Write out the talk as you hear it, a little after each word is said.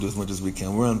as much as we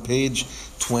can. We're on page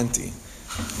 20.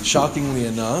 Shockingly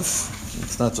enough,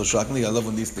 it's not so shockingly, I love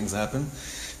when these things happen.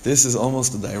 This is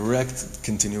almost a direct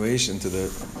continuation to the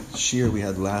shir we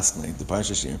had last night, the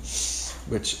Parsha shir,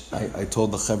 which I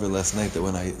told the Chaver last night that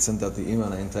when I sent out the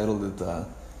email, I entitled it,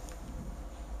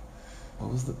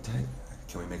 what was the title?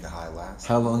 Can we make a high last?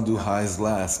 How long do highs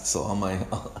last? So a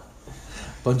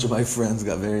bunch of my friends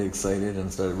got very excited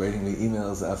and started writing me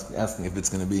emails asking if there's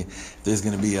going to be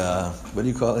what do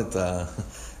you call it?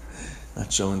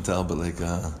 Not show and tell, but like,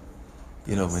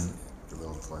 when The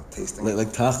little tasting. like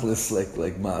tachlis,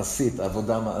 like ma'asit,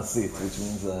 avodah ma'asit, which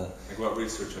means Like what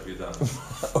research have you done?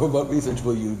 or what research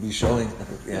will you be showing?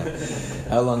 Yeah,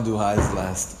 how long do highs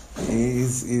last?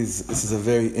 This is a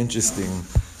very interesting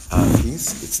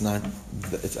piece.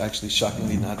 It's actually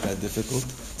shockingly not that difficult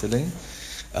today.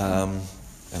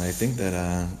 And I think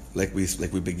that like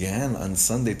we began on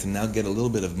Sunday to now get a little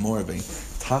bit of more of a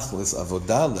tachlis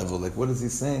avodah level. Like what is he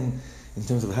saying in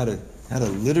terms of how to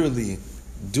literally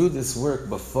do this work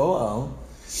before?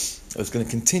 It's going to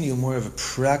continue more of a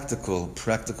practical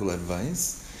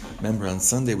advice. Remember on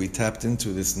Sunday we tapped into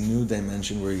this new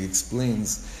dimension where he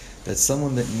explains that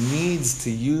someone that needs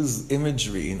to use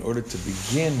imagery in order to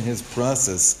begin his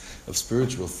process of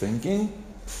spiritual thinking,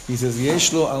 he says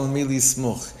yesh lo al mi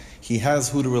lismoch. He has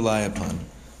who to rely upon.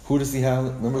 Who does he have?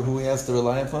 Remember who he has to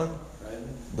rely upon?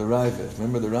 The Ravid.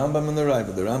 Remember the Rambam and the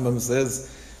Ravid. The Rambam says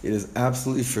it is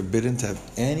absolutely forbidden to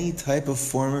have any type of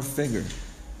form or figure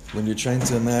when you're trying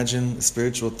to imagine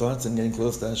spiritual thoughts and getting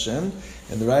close to Hashem.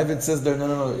 And the Ravid says there,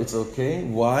 no, it's okay.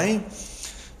 Why?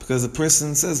 Because the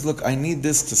person says, look, I need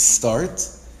this to start,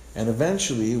 and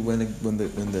eventually when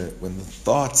the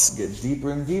thoughts get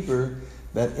deeper and deeper,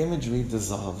 that imagery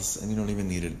dissolves and you don't even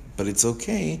need it. But it's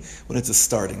okay when it's a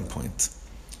starting point.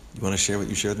 You want to share what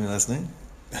you shared with me last night?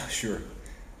 Sure.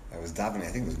 I was davening, I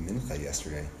think it was Mincha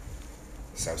yesterday.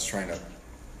 So I was trying to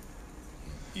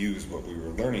use what we were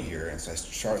learning here, and so I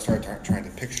started trying to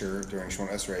picture during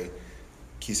Shemona Esrei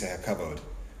Kisei HaKavod.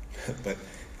 But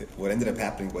what ended up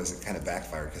happening was it kind of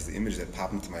backfired because the image that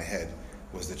popped into my head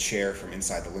was the chair from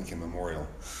inside the Lincoln Memorial.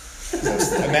 So I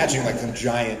was imagining like a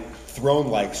giant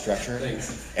throne-like structure,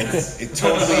 and it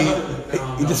totally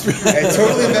messed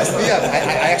me up.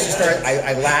 I actually started.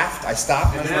 I laughed. I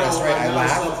stopped. I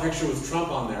laughed. I saw a picture with Trump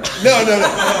on there.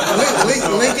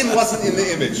 No. Lincoln wasn't in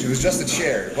the image. It was just a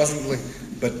chair. It wasn't Lincoln.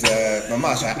 But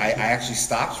Mamash, I actually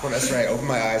stopped when I opened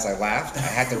my eyes, I laughed, I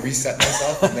had to reset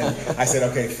myself, and then I said,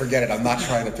 okay, forget it, I'm not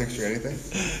trying to picture anything.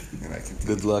 And I continued.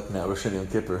 Good luck now, Rosh Hashanah Yom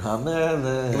Kippur.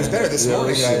 It was better this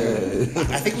morning.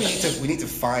 I think we need to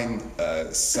find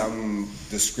some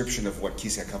description of what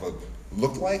Kisei HaKavod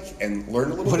looked like and learn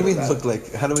a little bit about it. What do you mean look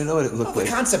like? How do we know what it looked like?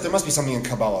 The concept, there must be something in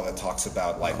Kabbalah that talks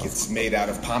about, it's made out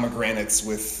of pomegranates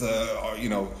with, I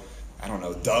don't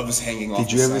know, doves hanging off the side.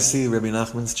 Did you ever see Rabbi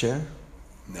Nachman's chair?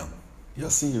 No.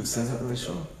 Yossi, you've seen it,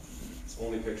 Rishon? It's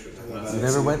only pictures. You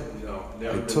never went? No,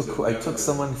 never. I took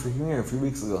someone for here a few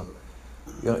weeks ago.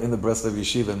 In the Breslov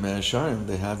Yeshiva in Meir Sharim,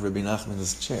 they have Rabbi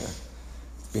Nachman's chair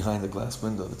behind the glass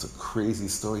window. It's a crazy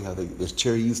story how the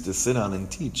chair he used to sit on and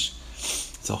teach.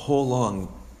 It's a whole long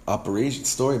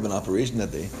story of an operation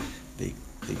that they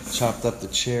chopped up the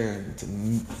chair into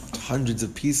hundreds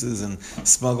of pieces and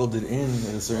smuggled it in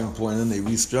at a certain point, and then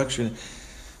they restructured it.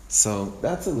 So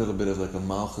that's a little bit of like a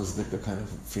Malchus Dikka kind of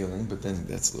feeling, but then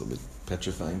that's a little bit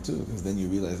petrifying too, because then you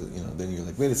realize that, then you're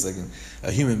like, wait a second,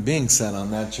 a human being sat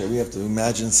on that chair. We have to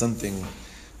imagine something,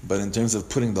 but in terms of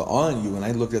putting the awe on you, when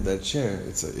I looked at that chair,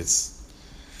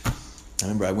 I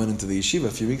remember I went into the yeshiva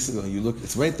a few weeks ago, and you look,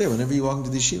 it's right there. Whenever you walk into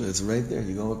the yeshiva, it's right there.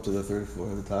 You go up to the third floor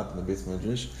at the top in the base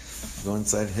medrash, go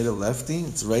inside, hit a lefty,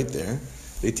 it's right there.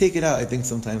 They take it out, I think,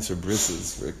 sometimes for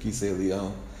brisses, for Kisei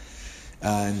Eliyahu.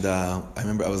 And I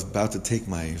remember I was about to take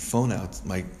my phone out,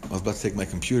 I was about to take my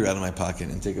computer out of my pocket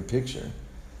and take a picture.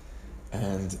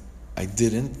 And I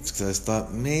didn't, because I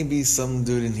thought maybe some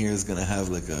dude in here is going to have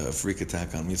like a freak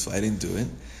attack on me, so I didn't do it.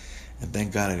 And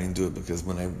thank God I didn't do it, because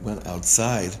when I went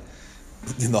outside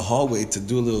in the hallway to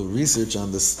do a little research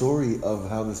on the story of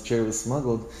how this chair was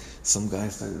smuggled, some guy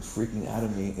started freaking out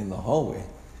at me in the hallway.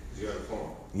 You had a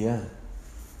phone? Yeah.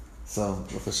 So,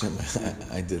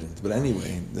 I didn't. But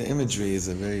anyway, the imagery is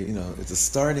a very, it's a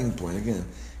starting point. Again,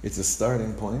 it's a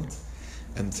starting point.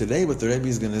 And today what the Rebbe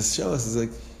is going to show us is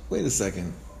like, wait a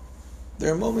second.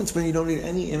 There are moments when you don't need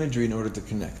any imagery in order to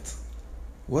connect.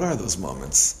 What are those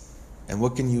moments? And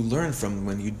what can you learn from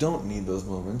when you don't need those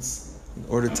moments in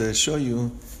order to show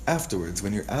you afterwards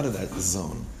when you're out of that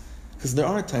zone? Because there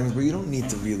are times where you don't need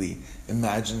to really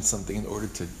imagine something in order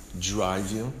to drive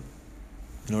you,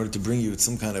 in order to bring you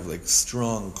some kind of like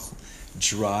strong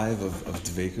drive of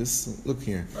dveikus. Look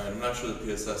here. Right, I'm not sure the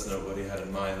PSS note, what he had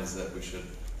in mind is that we should,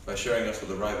 by sharing us with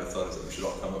the Riva, thought is that we should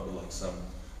all come up with like some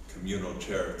communal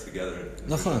chair together.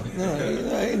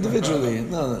 Individually.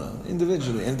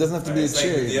 Individually. And it doesn't have to be a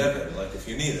chair. Like if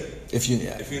you need it. If you need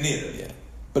it. Yeah.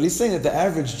 But he's saying that the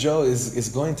average Joe is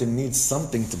going to need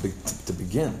something to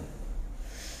begin.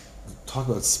 Talk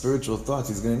about spiritual thoughts.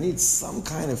 He's going to need some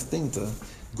kind of thing to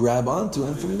grab onto,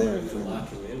 and from there.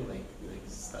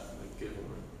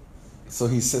 So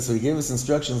he said. So he gave us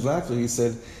instructions. He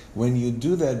said, when you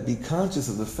do that, be conscious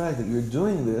of the fact that you're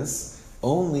doing this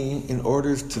only in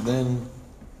order to then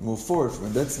move forward from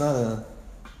it. That's not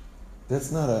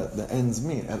the ends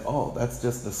meet at all. That's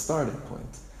just the starting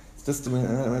point. It's just a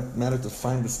matter to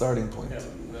find the starting point. Yeah,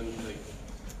 and then,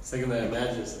 second, I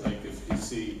imagine like if you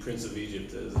see Prince of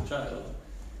Egypt as a child,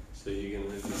 so you're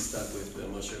going to be stuck with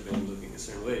Moshe Rabbeinu looking a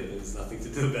certain way. There's nothing to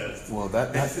do about it. Well,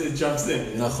 that it jumps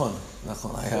in. Nachon.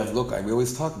 We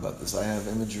always talk about this. I have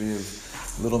imagery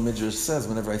of Little Midrash says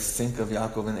whenever I think of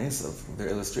Yaakov and Esav, their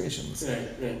illustrations.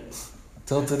 Right.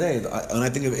 Till today, when I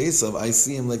think of Esav, I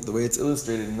see him like the way it's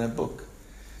illustrated in that book.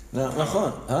 Now,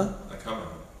 Nachon, huh? Like Hammer.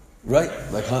 Right,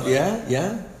 like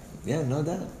yeah, no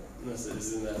doubt.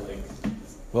 Isn't that like?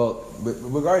 Well, but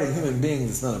regarding human beings,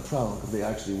 it's not a problem because they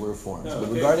actually were forms. No, but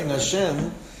regarding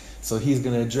Hashem, so he's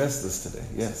going to address this today.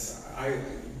 Yes.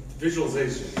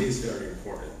 Visualization is very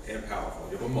important and powerful.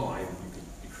 You have a mind, you can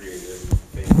be creative,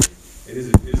 think. It is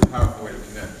a powerful way to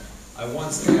connect. I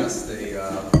once asked a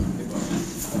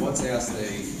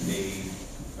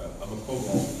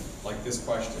Makoval like this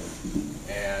question,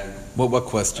 and what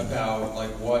question? About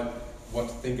like what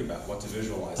to think about, what to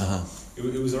visualize. Uh-huh.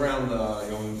 It was around like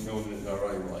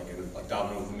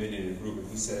davening with a minyan in a group, and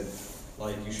he said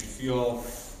like you should feel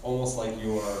almost like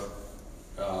you're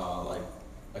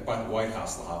like by the White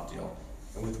House, the hop deal,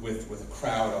 and with a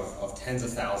crowd of tens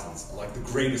of thousands, like the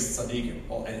greatest tzaddikim,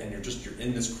 and you're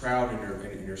in this crowd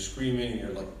and you're screaming,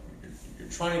 and you're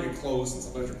trying to get close, and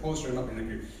sometimes you're closer enough,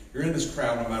 and you're in this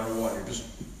crowd no matter what. You just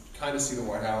kind of see the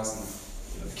White House,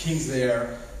 and the king's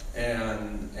there.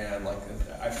 And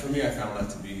for me, I found that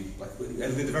to be like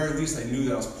at the very least, I knew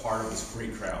that I was part of this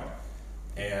great crowd,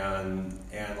 and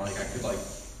like I could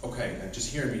okay, just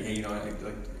hear me, hey,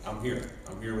 I'm here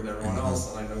with everyone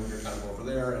else, and I know you're kind of over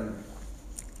there, and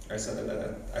I said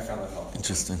that I found that helpful.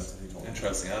 Interesting.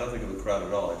 Interesting. I don't think of the crowd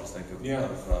at all. I just think of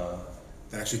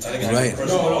actually right.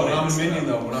 No, when I'm a minion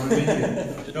though,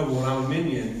 when I'm a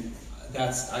minion,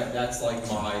 that's like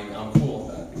I'm cool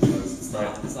with that because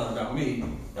it's not about me.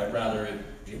 I'd rather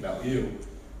it be about you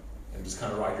and just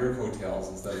kind of ride your coattails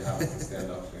instead of having to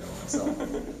stand up, myself.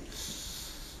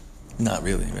 Not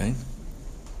really, right?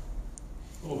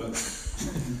 A little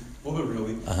bit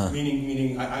really. Uh-huh.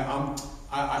 Meaning,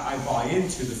 I buy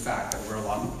into the fact that we're a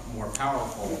lot more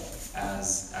powerful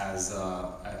as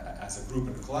a group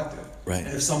and a collective. Right.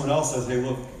 And if someone else says, "Hey,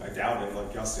 look, I doubt it,"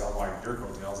 like Yossi, I'll ride your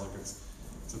coattails, like it's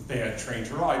a bad train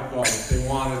to ride, but if they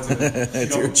wanted to,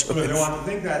 It's your choice. they wanted to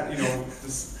think that, this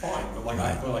is fine. But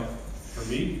right. For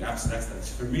me, that's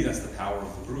the power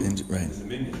of the group. Right. Is the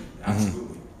minion,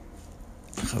 absolutely.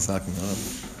 Chazak מאוד.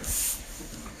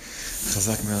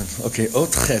 Okay,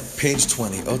 Ot Chet, page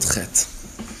 20, Ot Chet.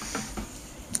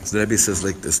 So the Rebbe says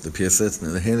like this, the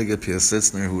Piasetzner, the Heilige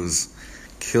Piasetzner, who was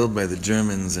killed by the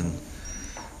Germans and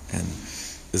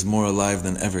is more alive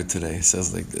than ever today,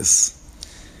 says like this.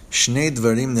 Shnei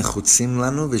dvarim nechutzim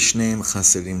lanu v'shneim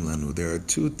chaserim lanu. There are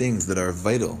two things that are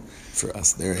vital for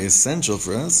us. They are essential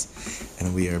for us,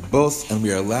 and we are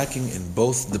lacking in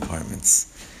both departments.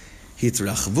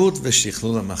 Hitrachvut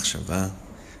v'shichlul Machshava,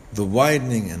 the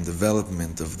widening and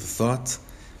development of the thought,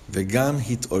 v'gam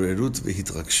hitorerut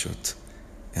v'hitrakshut.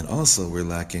 And also we're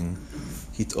lacking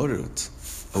hitorerut,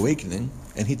 awakening,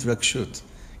 and hitrakshut.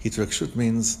 Hitrakshut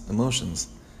means emotions,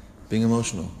 being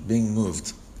emotional, being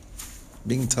moved,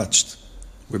 being touched.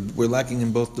 We're lacking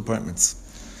in both departments.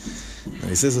 Now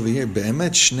he says over here,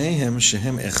 Be'emet shnehem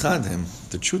shehem echadhem.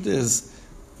 The truth is,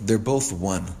 they're both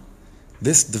one.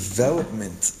 This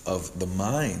development of the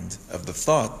mind, of the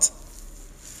thought,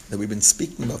 that we've been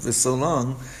speaking about for so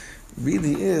long,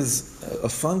 really is a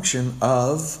function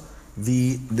of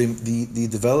the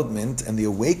development and the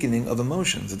awakening of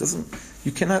emotions.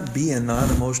 You cannot be a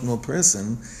non-emotional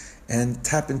person and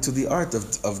tap into the art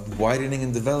of widening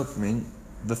and developing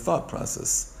the thought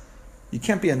process. You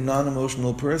can't be a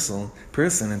non-emotional person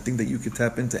and think that you could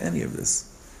tap into any of this.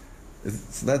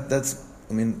 So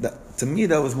to me,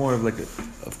 that was more of like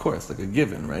a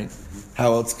given, right?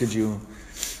 How else could you,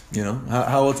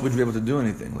 how else would you be able to do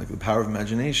anything? Like the power of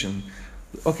imagination.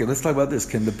 Okay, let's talk about this.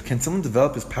 Can someone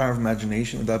develop his power of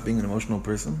imagination without being an emotional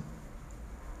person?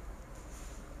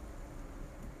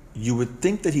 You would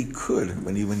think that he could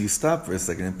when you stop for a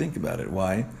second and think about it.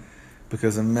 Why?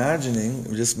 Because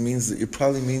imagining just means that it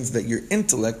probably means that your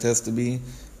intellect has to be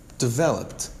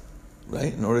developed,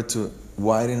 right? In order to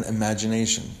widen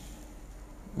imagination.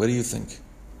 What do you think?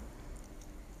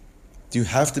 Do you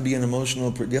have to be do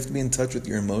you have to be in touch with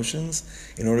your emotions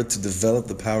in order to develop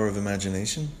the power of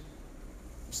imagination?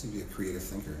 You seem to be a creative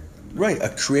thinker. Right, a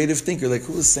creative thinker. Like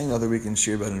who was saying the other week in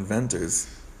Shir about inventors?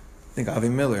 I think Avi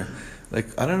Miller. Like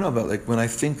I don't know about like when I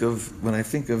think of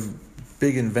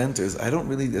big inventors, I don't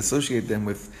really associate them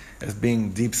as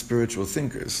being deep spiritual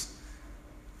thinkers.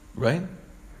 Right?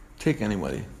 Take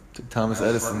anybody. Take Thomas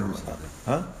Edison.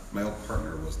 My old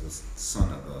partner was the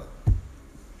son of a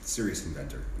serious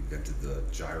inventor. He invented the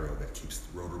gyro that keeps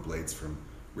rotor blades from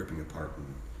ripping apart.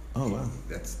 And wow.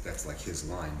 That's like his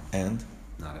line. And?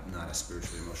 Not a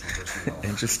spiritually emotional person at all.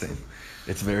 Interesting.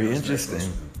 It's very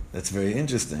interesting. That's very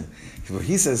interesting. What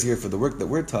he says here, for the work that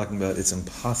we're talking about, it's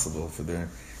impossible for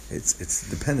it's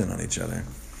dependent on each other.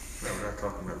 No, we're not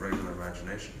talking about regular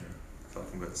imagination here. We're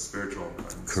talking about spiritual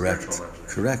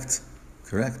imagination.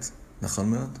 Correct. Nachon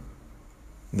me'od.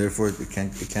 Therefore, it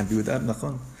can't be without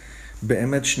nachon.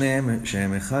 Be'emet shneim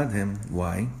shehem echad hem.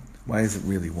 Why? Why is it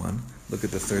really one? Look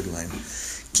at the third line.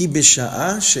 Ki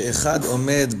b'sha'a she'echad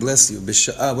omed, bless you.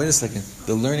 B'sha'a, wait a second.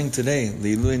 The learning today,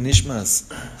 Leilui Nishmas,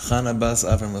 Chana Bas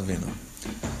Avram Avinu.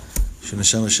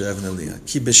 Shenashama she'evin Aliyah.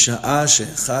 Ki b'sha'a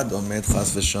she'echad omed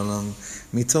chas v'shalom,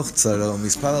 mitoch tzara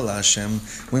u'mispal al Hashem,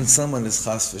 when someone is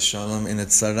chas v'shalom in a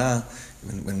tzara,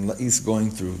 when he's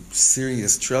going through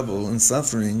serious trouble and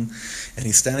suffering, and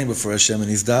he's standing before Hashem and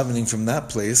he's davening from that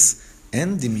place,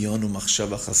 en dimyon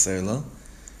u'machshava chaser lo,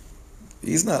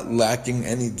 he's not lacking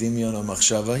any dimyon or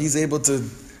machshava. He's able to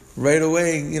right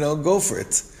away, go for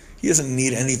it. He doesn't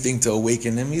need anything to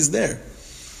awaken him. He's there.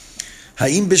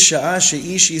 Ha'im b'sha'a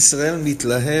she'ish Yisrael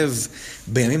mitlahev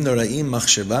b'yamim nora'im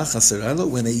machshava chasera lo,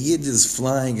 when a yid is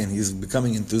flying and he's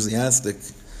becoming enthusiastic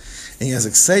and he has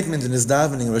excitement in his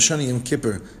davening, Rosh Hashanah Yom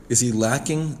Kippur, is he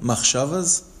lacking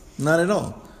machshavas? Not at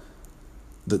all.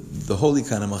 The holy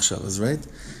kind of machshavas, right?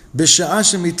 B'sha'a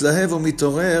shemitlahev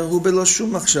u'mitorer hu belo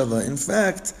shum machshava. In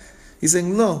fact, he's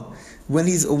saying, no, when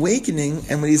he's awakening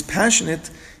and when he's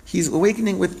passionate, he's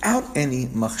awakening without any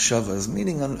machshavas.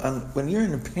 Meaning, when you're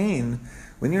in a pain,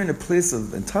 when you're in a place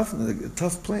of a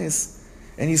tough place,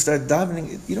 and you start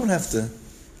davening,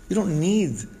 you don't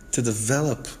need to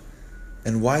develop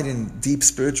and widen deep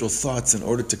spiritual thoughts in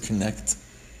order to connect.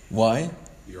 Why?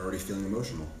 You're already feeling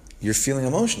emotional. You're feeling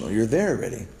emotional. You're there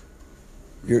already.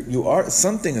 You are.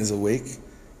 Something is awake.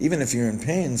 Even if you're in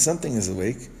pain, something is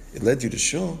awake. It led you to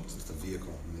shul. It's just a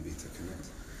vehicle, maybe, to connect.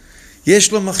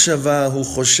 יש לו מחשבה, הוא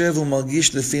חושב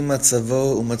ומרגיש לפי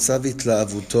מצבו ומצב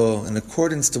התלהבותו. In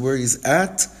accordance to where he's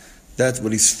at, that's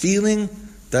what he's feeling,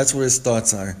 that's where his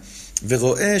thoughts are.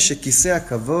 ורואה שכיסא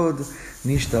הכבוד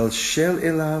נשתלשל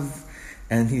אליו,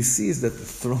 and he sees that the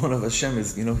throne of Hashem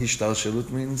is, hishtalshelut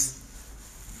means?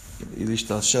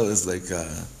 Hishtalshel is like,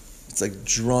 it's like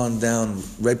drawn down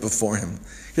right before him.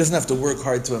 He doesn't have to work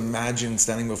hard to imagine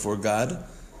standing before God.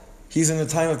 He's in a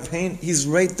time of pain. He's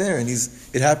right there, and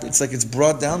it's like it's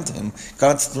brought down to him.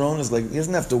 God's throne is like, he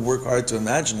doesn't have to work hard to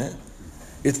imagine it.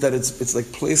 It's that it's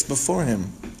like placed before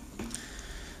him.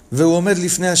 והוא עומד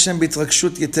לפני השם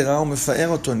בהתרגשות יתרה ומפאר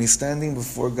אותו, and he's standing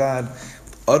before God,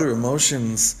 utter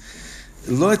emotions.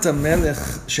 לא את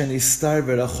המלך שנסתר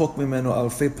ורחוק ממנו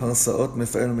אלפי פרסאות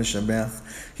מפאר ומשבח.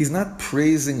 He's not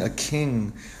praising a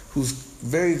king who's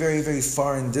very, very, very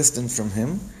far and distant from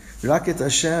him. רק את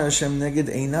אשר השם נגד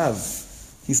עיניו.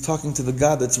 He's talking to the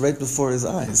God that's right before his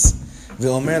eyes.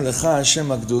 ואומר לך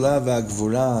השם הגדולה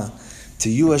והגבורה. To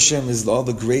you, Hashem, is all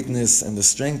the greatness and the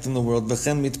strength in the world.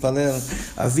 וכן מתפלל,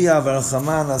 אבי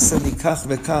הרחמן, עשה לי כך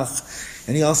וכך.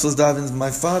 And he also davens,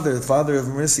 my Father, Father of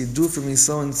mercy, do for me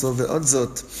so and so.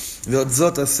 ועוד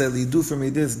זאת עשה לי, do for me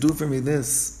this, do for me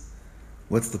this.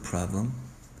 What's the problem?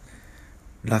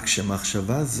 רק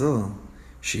שמחשבה זו,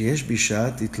 שיש בי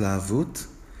שעת התלהבות,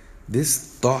 this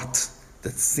thought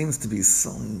that seems to be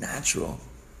so natural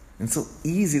and so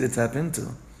easy to tap into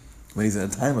when he's in a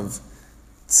time of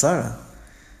tzara,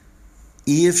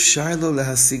 אי אפשר לו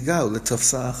להשיגה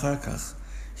ולתפסה אחר כך.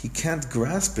 He can't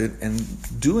grasp it and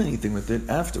do anything with it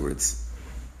afterwards.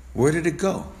 Where did it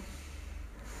go?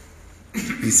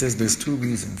 He says there's two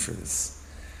reasons for this.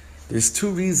 There's two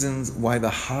reasons why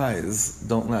the highs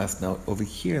don't last. Now, over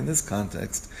here in this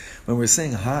context, when we're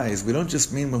saying highs, we don't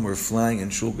just mean when we're flying in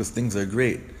shul because things are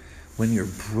great. When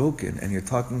you're broken and you're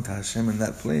talking to Hashem in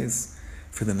that place,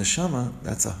 for the neshama,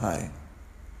 that's a high.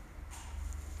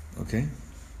 Okay?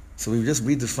 So we just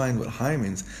redefined what high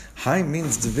means. High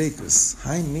means devekus.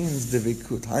 High means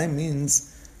devekut. High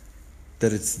means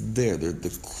that it's there. The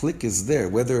click is there.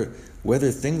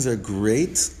 Whether things are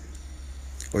great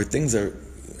or things are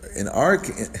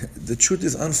the truth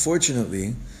is,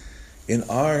 unfortunately, in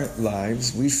our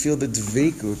lives, we feel the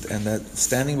dveikut and that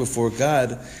standing before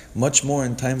God much more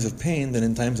in times of pain than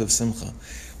in times of simcha.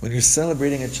 When you're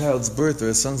celebrating a child's birth or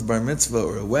a son's bar mitzvah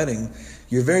or a wedding,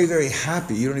 you're very, very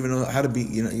happy. You don't even know how to be,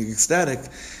 you're ecstatic,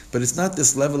 but it's not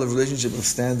this level of relationship of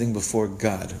standing before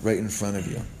God right in front of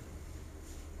you.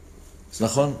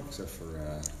 Except for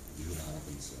Yehuda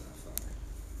Hanak's father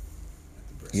at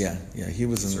the bris. Yeah, he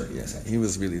was he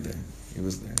was really there. He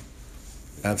was there.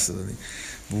 Absolutely.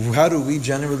 When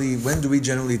do we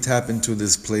generally tap into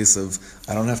this place of,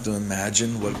 I don't have to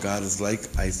imagine what God is like,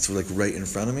 it's like right in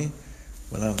front of me?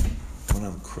 When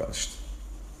I'm crushed.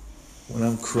 When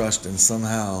I'm crushed and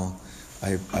somehow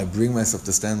I bring myself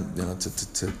to stand,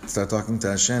 to start talking to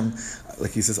Hashem,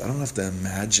 like he says, I don't have to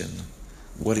imagine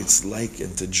what it's like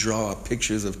and to draw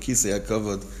pictures of Kisei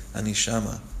HaKavod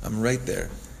Anishama. I'm right there,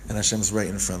 and Hashem's right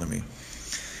in front of me.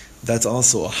 That's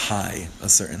also a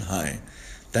certain high.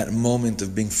 That moment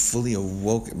of being fully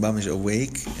awake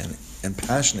and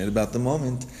passionate about the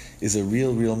moment is a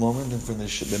real moment, and for the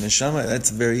neshama,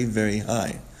 that's very, very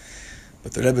high.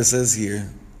 But the Rebbe says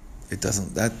here,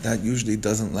 that usually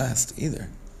doesn't last either.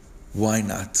 Why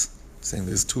not? Saying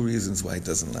there's two reasons why it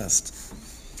doesn't last.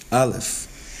 Aleph,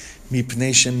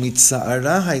 mipnei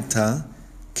shemitza'ara hayta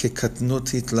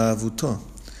kekatnut hitlavuto.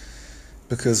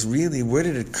 Because really, where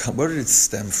did it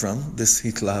stem from? This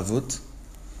hitlavut?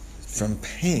 From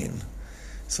pain.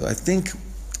 So I think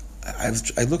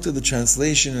I looked at the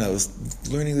translation and I was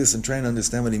learning this and trying to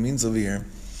understand what he means over here.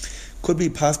 Could be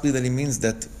possibly that he means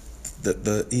that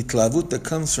the hitlavut that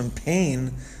comes from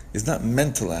pain is not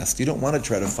meant to last. You don't want to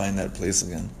try to find that place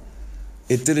again.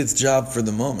 It did its job for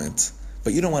the moment,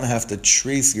 but you don't want to have to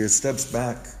trace your steps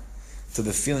back to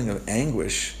the feeling of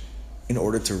anguish in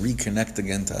order to reconnect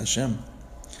again to Hashem.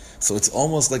 So it's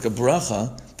almost like a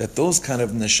bracha that those kind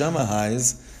of neshama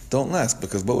highs don't last,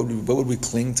 because what would we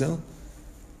cling to?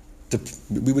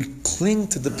 We would cling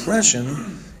to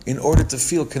depression in order to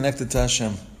feel connected to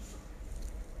Hashem.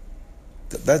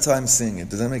 That's how I'm seeing it.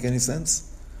 Does that make any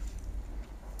sense?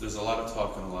 There's a lot of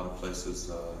talk in a lot of places,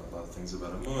 a lot of things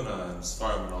about Emunah and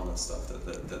Sfarim and all that stuff,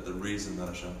 that the reason that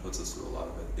Hashem puts us through a lot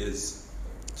of it is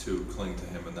to cling to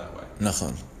Him in that way.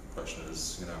 Nachon. The question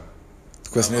is, the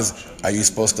question is, are you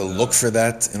supposed to look for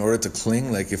that in order to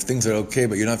cling? Like, if things are okay,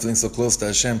 but you're not feeling so close to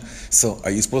Hashem, so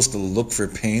are you supposed to look for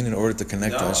pain in order to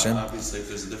connect to Hashem? Obviously, if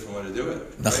there's a different way to do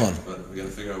it, Nachon. But we got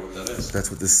to figure out what that is. That's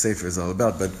what this sefer is all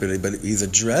about. But he's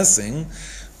addressing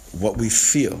what we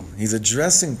feel. He's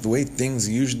addressing the way things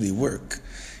usually work.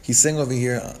 He's saying over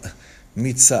here,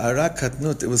 mitza'ara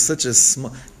katnut. It was such a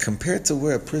small, compared to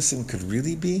where a person could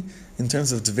really be in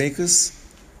terms of dveikus.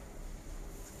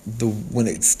 When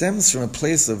it stems from a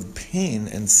place of pain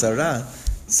and tsara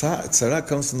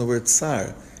comes from the word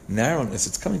tsar, narrowness.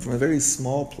 It's coming from a very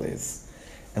small place.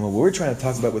 And what we're trying to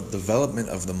talk about with development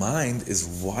of the mind is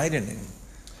widening.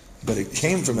 But it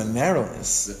came from a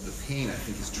narrowness. The pain, I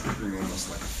think, is triggering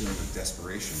almost like a feeling of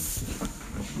desperation,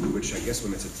 which I guess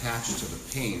when it's attached to the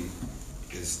pain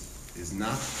is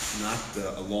not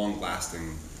a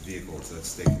long-lasting vehicle to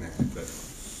stay connected, but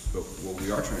what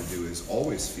we are trying to do is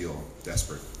always feel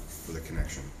desperate for the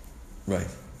connection. Right.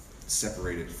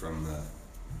 Separated from the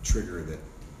trigger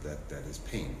that is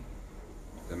pain.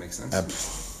 Does that make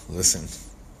sense? Listen.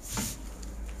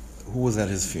 Who was at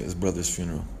his brother's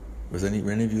funeral? Were any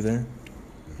of you there?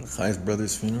 Chai's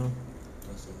brother's funeral?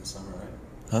 That's in the summer, right?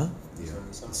 Huh? Yeah,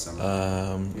 the summer.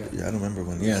 Yeah, I don't remember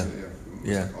when. Yeah.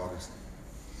 Yeah. Like August.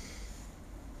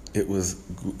 It was.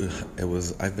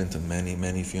 I've been to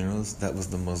many funerals. That was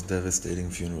the most devastating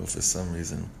funeral for some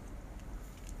reason.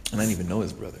 And I didn't even know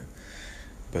his brother.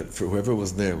 But for whoever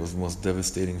was there, it was the most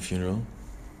devastating funeral.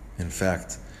 In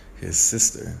fact, his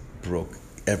sister broke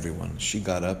everyone. She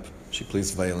got up, she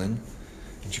plays violin,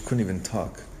 and she couldn't even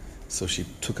talk. So she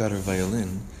took out her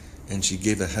violin, and she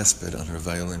gave a hesped on her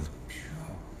violin.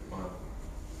 Wow.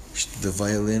 The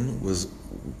violin was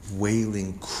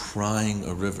wailing, crying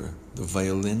a river. The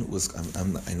violin was,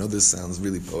 I know this sounds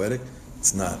really poetic,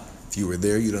 it's not. If you were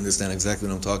there, you'd understand exactly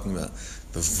what I'm talking about.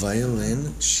 The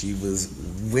violin, she was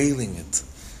wailing it,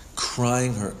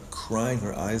 crying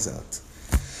her eyes out.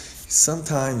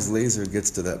 Sometimes Laser gets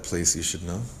to that place, you should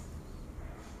know.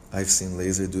 I've seen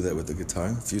Laser do that with the guitar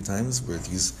a few times, where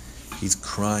he's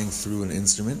crying through an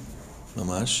instrument,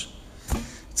 mamash.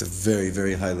 It's a very,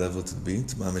 very high level to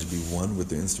mamash be one with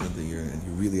the instrument that and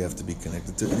you really have to be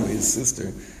connected to. Anyway, his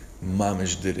sister,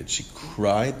 mamash did it. She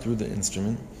cried through the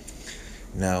instrument.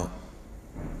 Now,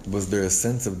 was there a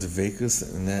sense of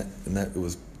dveikus in that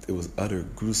it was utter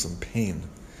gruesome pain,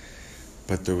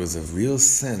 but there was a real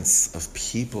sense of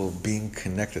people being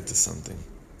connected to something.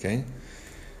 Okay?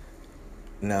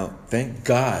 Now, thank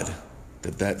God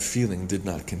that feeling did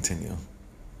not continue,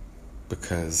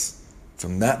 because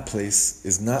from that place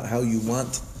is not how you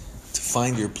want to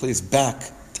find your place back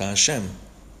to Hashem,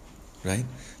 right?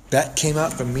 That came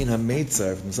out from Min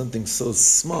HaMeitzar, from something so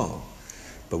small.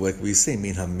 But what we say,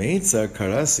 Min HaMeitzar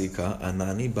karasika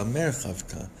anani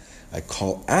bamerchavka. I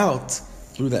call out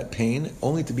through that pain,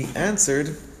 only to be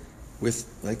answered with,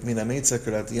 like Min HaMeitzar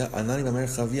karatiya anani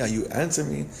bamerchavya. You answer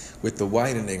me with the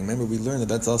widening. Remember, we learned that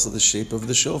that's also the shape of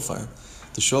the shofar.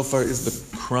 The shofar is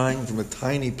the crying from a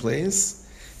tiny place,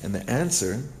 and the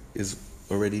answer is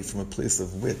already from a place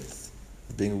of width,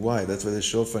 being wide. That's why the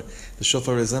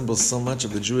shofar resembles so much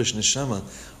of the Jewish neshama.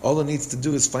 All it needs to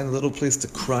do is find a little place to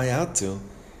cry out to,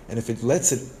 and if it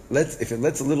lets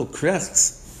a little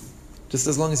crests, just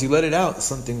as long as you let it out,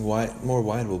 something more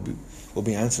wide will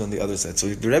be answered on the other side. So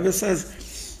the Rebbe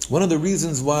says, one of the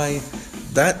reasons why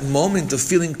that moment of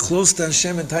feeling close to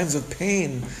Hashem in times of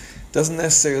pain doesn't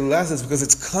necessarily last is because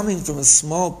it's coming from a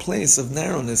small place of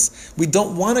narrowness. We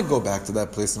don't want to go back to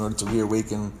that place in order to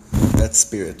reawaken that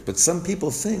spirit. But some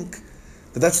people think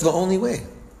that that's the only way.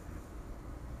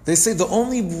 They say the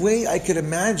only way I could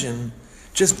imagine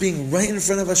just being right in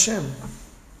front of Hashem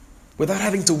without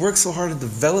having to work so hard at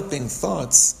developing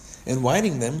thoughts and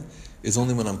widening them is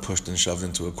only when I'm pushed and shoved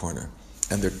into a corner.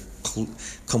 And they're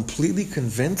completely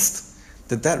convinced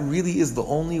that really is the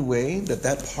only way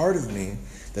that part of me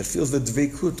that feels the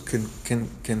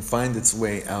dveikut can find its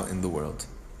way out in the world.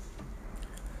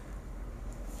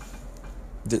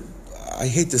 I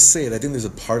hate to say it, I think there's a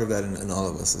part of that in all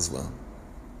of us as well.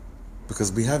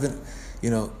 Because we haven't,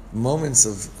 moments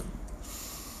of,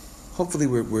 hopefully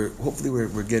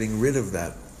we're getting rid of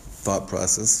that thought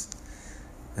process,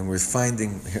 and we're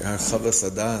finding Machshava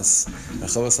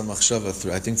Machshava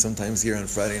through. I think sometimes here on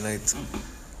Friday night,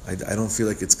 I don't feel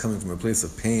like it's coming from a place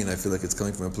of pain. I feel like it's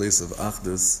coming from a place of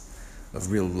achdus,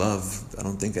 of real love. I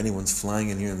don't think anyone's flying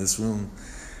in here in this room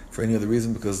for any other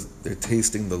reason, because they're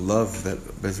tasting the love that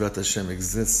Bezrat Hashem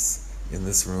exists in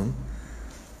this room.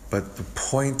 But the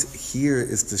point here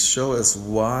is to show us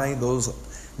why those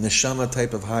neshama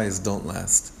type of highs don't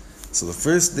last. So the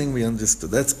first thing we understood,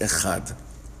 that's echad.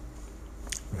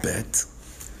 Bet.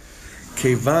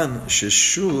 Kevan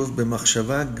sheshuv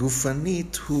b'machshava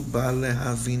gufanit hu ba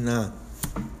lehavina.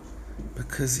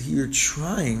 Because you're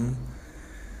trying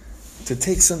to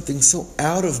take something so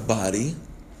out of body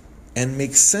and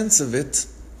make sense of it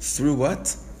through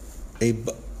what?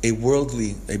 A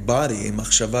worldly, a body, a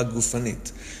machshava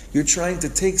gufanit. You're trying to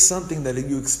take something that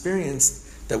you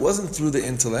experienced that wasn't through the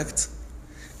intellect,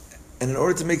 and in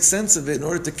order to make sense of it, in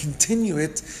order to continue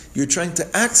it, you're trying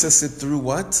to access it through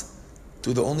what?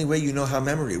 Through the only way you know how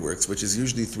memory works, which is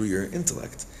usually through your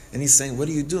intellect. And he's saying, what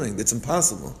are you doing? That's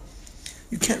impossible.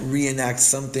 You can't reenact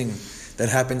something that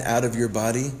happened out of your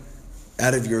body,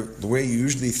 out of the way you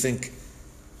usually think,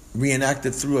 reenact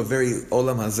it through a very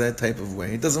olam hazeh type of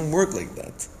way. It doesn't work like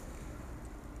that.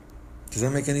 Does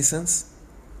that make any sense?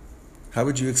 How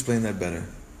would you explain that better?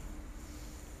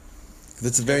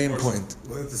 That's very important.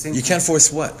 Well, at the same you can't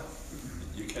force what?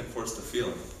 You can't force the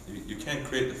feeling. You can't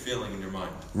create the feeling in your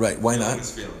mind. Right, why feeling not?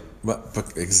 Is feeling.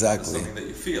 But exactly. It's something that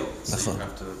you feel, so you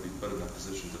have to be put in that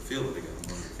position to feel it again when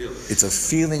you feel it. It's a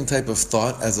feeling type of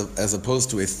thought as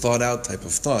opposed to a thought out type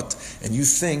of thought. And you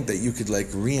think that you could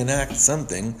reenact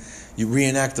something. You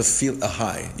reenact a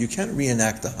high. You can't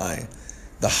reenact a high.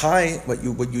 The high, what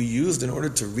you used in order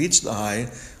to reach the high,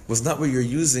 was not what you're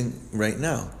using right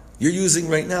now. You're using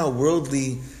right now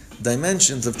worldly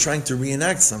dimensions of trying to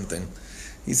reenact something.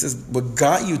 He says, what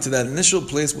got you to that initial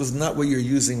place was not what you're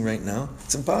using right now.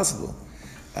 It's impossible.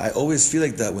 I always feel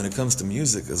like that when it comes to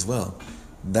music as well.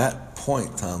 That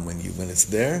point, Tom, when it's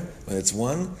there, when it's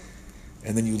one,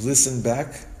 and then you listen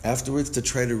back afterwards to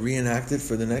try to reenact it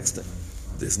for the next time,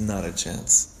 there's not a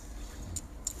chance.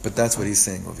 But that's what he's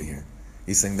saying over here.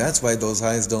 He's saying that's why those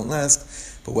highs don't last.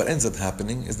 But what ends up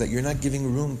happening is that you're not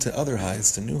giving room to other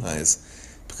highs, to new highs,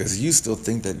 because you still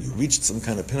think that you reached some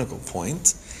kind of pinnacle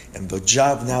point, and the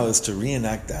job now is to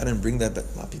reenact that and bring that back.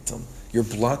 You're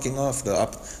blocking off the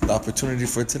opportunity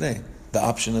for today, the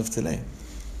option of today.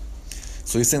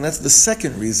 So he's saying that's the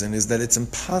second reason, is that it's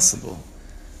impossible.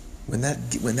 When that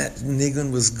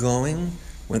nigun was going,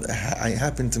 when it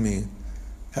happened to me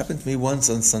once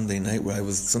on Sunday night where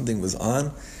something was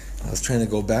on. I was trying to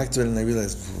go back to it, and I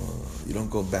realized, you don't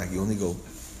go back. You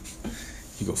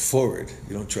go forward.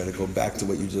 You don't try to go back to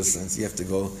what you just sensed. You have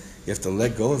to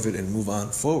let go of it and move on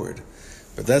forward.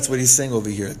 But that's what he's saying over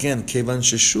here. Again, kevan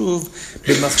sheshuv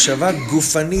b'machshava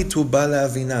gufanit hu ba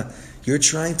le'avina. You're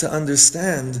trying to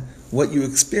understand what you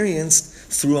experienced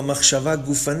through a machshava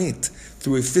gufanit,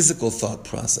 through a physical thought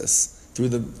process, through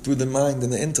the mind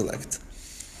and the intellect.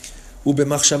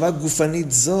 ובמחשבה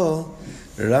גופנית זו,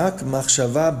 רק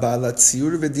מחשבה בעלת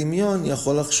ציור ודמיון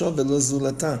יכול לחשוב ולא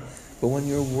זולתה. But when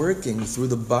you're working through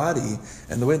the body,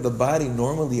 and the way the body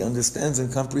normally understands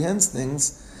and comprehends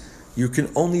things, you can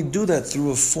only do that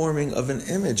through a forming of an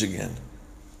image again.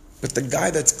 But the guy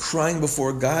that's crying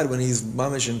before God when he's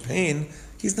mamish in pain,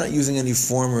 he's not using any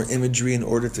form or imagery in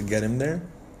order to get him there.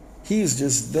 He's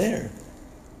just there.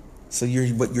 So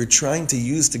what you're trying to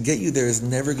use to get you there is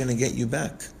never going to get you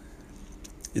back.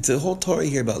 It's a whole Torah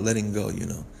here about letting go,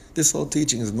 This whole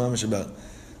teaching is mamish about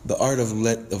the art of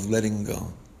letting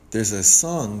go. There's a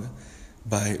song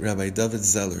by Rabbi David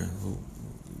Zeller, who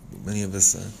many of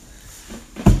us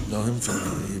know him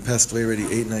from. He passed away already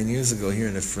 8-9 years ago here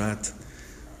in Efrat.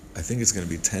 I think it's going to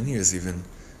be 10 years even.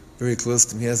 Very close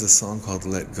to him. He has a song called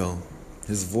Let Go.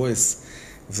 His voice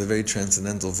was a very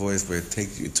transcendental voice where it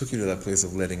took you to that place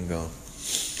of letting go.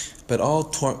 But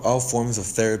all forms of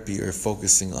therapy are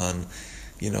focusing on,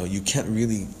 you can't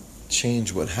really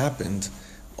change what happened.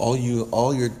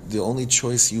 The only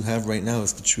choice you have right now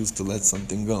is to choose to let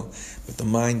something go. But the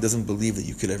mind doesn't believe that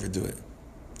you could ever do it.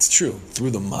 It's true.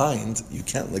 Through the mind, you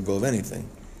can't let go of anything.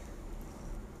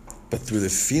 But through the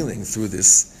feeling, through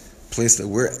this place that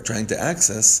we're trying to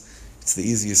access, it's the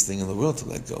easiest thing in the world to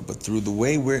let go. But through the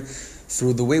way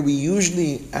we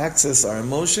usually access our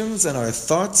emotions and our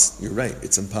thoughts, you're right,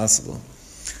 it's impossible.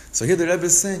 So here the Rebbe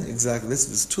is saying exactly this.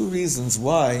 There's two reasons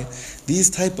why these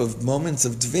type of moments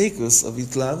of dveikus, of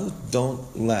hitlavut,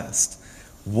 don't last.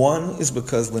 One is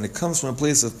because when it comes from a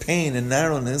place of pain and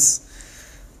narrowness,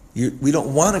 we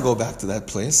don't want to go back to that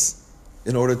place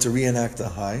in order to reenact a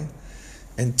high.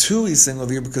 And two, he's saying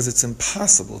over here, because it's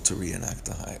impossible to reenact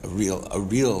a high, a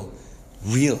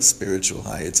real spiritual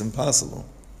high. It's impossible.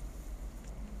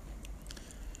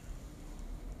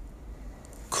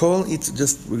 We're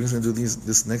just going to do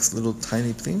this next little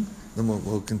tiny thing, then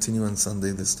we'll continue on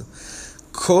Sunday this stuff.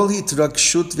 Kol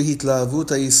hitrakshut v'hitlahavut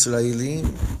ha'Yisraeli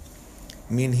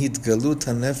min hitgalut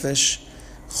ha'nefesh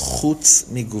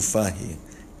chutz migufahi.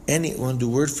 Want to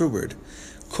do word for word.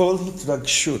 Kol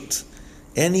hitrakshut,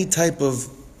 any type of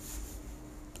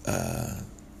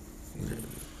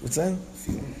what's that?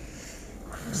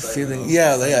 Feeling.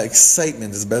 Yeah,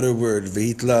 excitement is a better word.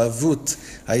 V'hitlahavut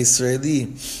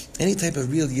ha'Yisraeli. Any type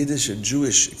of real Yiddish or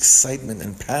Jewish excitement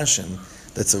and passion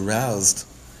that's aroused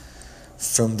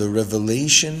from the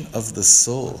revelation of the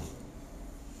soul.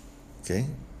 Okay?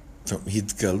 From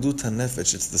Hitgalut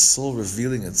HaNefesh, it's the soul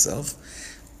revealing itself.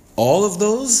 All of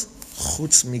those,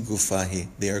 Chutz Migufahi,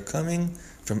 they are coming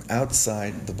from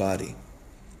outside the body.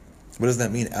 What does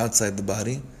that mean, outside the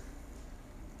body?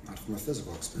 Not from a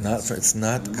physical experience. It's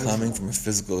not coming from a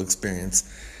physical experience.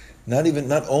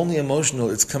 Not only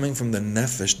emotional, it's coming from the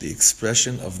nefesh, the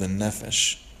expression of the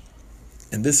nefesh.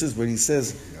 And this is what he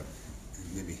says.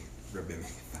 Maybe Rebbe.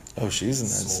 Oh, she's in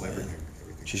that. Soul, everything.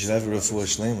 She should have a refuah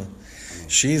shlema.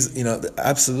 She's,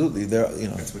 absolutely,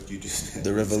 that's what you just said.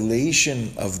 The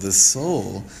revelation of the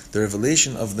soul, the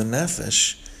revelation of the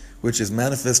nefesh, which is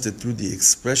manifested through the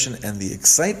expression and the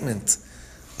excitement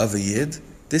of a yid.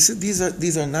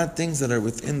 These are not things that are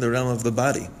within the realm of the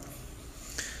body.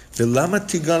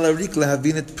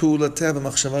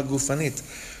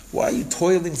 Why are you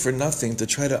toiling for nothing to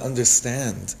try to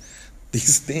understand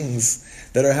these things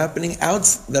that are happening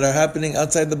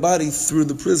outside the body through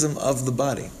the prism of the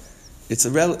body?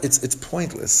 It's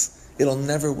pointless. It'll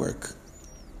never work.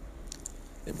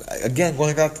 Again,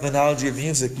 going back to the analogy of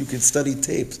music, you could study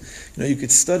tapes. You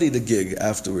could study the gig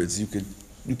afterwards. You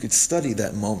could study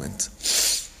that moment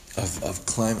of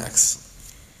climax.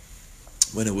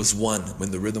 When it was won, when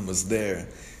the rhythm was there,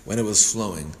 when it was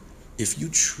flowing. If you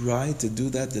try to do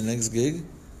that the next gig,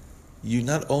 you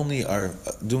not only are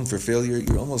doomed for failure,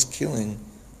 you're almost killing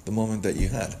the moment that you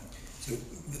had. So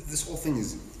this whole thing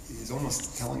is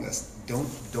almost telling us, don't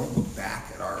look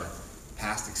back at our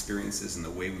past experiences and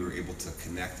the way we were able to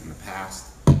connect in the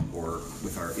past, or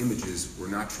with our images. We're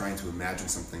not trying to imagine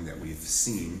something that we've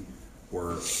seen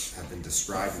or have been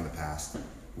described in the past.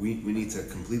 We need to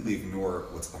completely ignore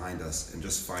what's behind us and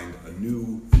just find a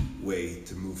new way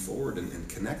to move forward and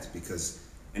connect, because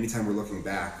anytime we're looking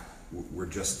back, we're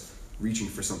just reaching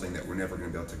for something that we're never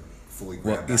going to be able to fully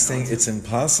grab. Well, he's saying it's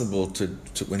impossible to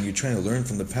when you're trying to learn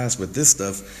from the past with this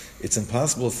stuff, it's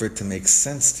impossible for it to make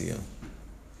sense to you.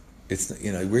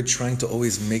 We're trying to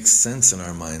always make sense in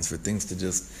our minds, for things to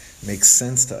just make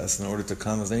sense to us in order to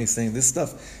calm us. And he's saying this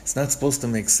stuff, it's not supposed to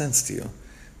make sense to you.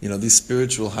 these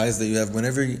spiritual highs that you have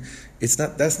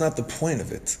that's not the point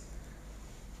of it.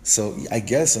 So I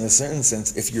guess in a certain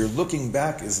sense, if you're looking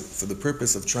back is for the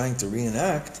purpose of trying to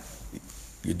reenact,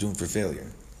 you're doomed for failure.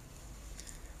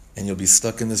 And you'll be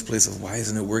stuck in this place of, why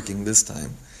isn't it working this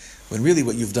time? When really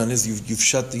what you've done is you've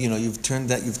shut you've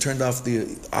turned off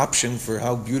the option for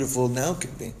how beautiful now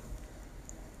can be.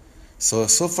 So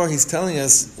far he's telling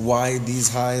us why these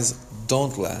highs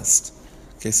don't last.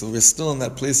 Okay, so we're still in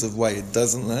that place of why it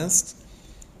doesn't last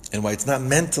and why it's not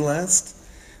meant to last.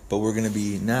 But we're going to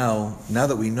be now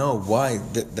that we know why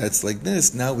that's like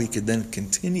this, now we could then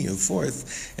continue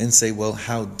forth and say, well,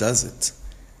 how does it?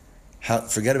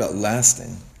 Forget about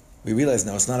lasting. We realize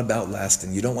now it's not about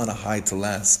lasting. You don't want a high to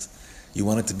last. You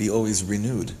want it to be always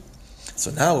renewed.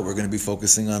 So now what we're going to be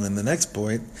focusing on in the next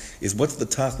point is what's the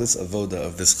tachlis avoda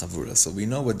of this chavura. So we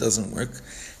know what doesn't work.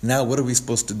 Now what are we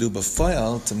supposed to do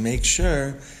b'fayal to make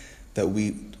sure that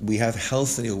we have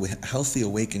healthy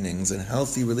awakenings and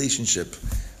healthy relationship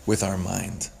with our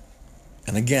mind?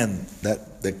 And again,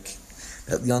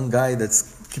 that young guy that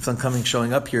keeps on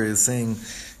showing up here is saying,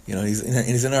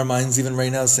 he's in our minds even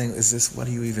right now saying, what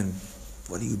are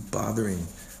you bothering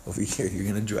over here? You're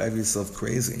going to drive yourself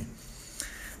crazy.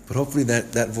 But hopefully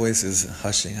that voice is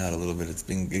hushing out a little bit. It's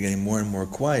been getting more and more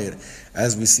quiet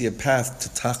as we see a path to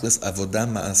tachlis avodah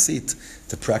ma'asit,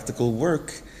 to practical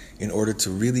work, in order to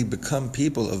really become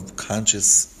people of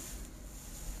conscious.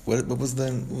 What was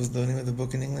the name of the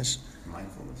book in English?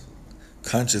 Mindfulness.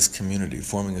 Conscious community,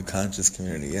 forming a conscious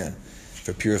community, yeah,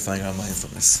 for purifying our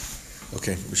mindfulness.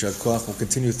 Okay, B'shat Koach. We'll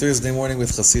continue Thursday morning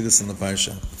with Chassidus and the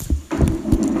Parsha.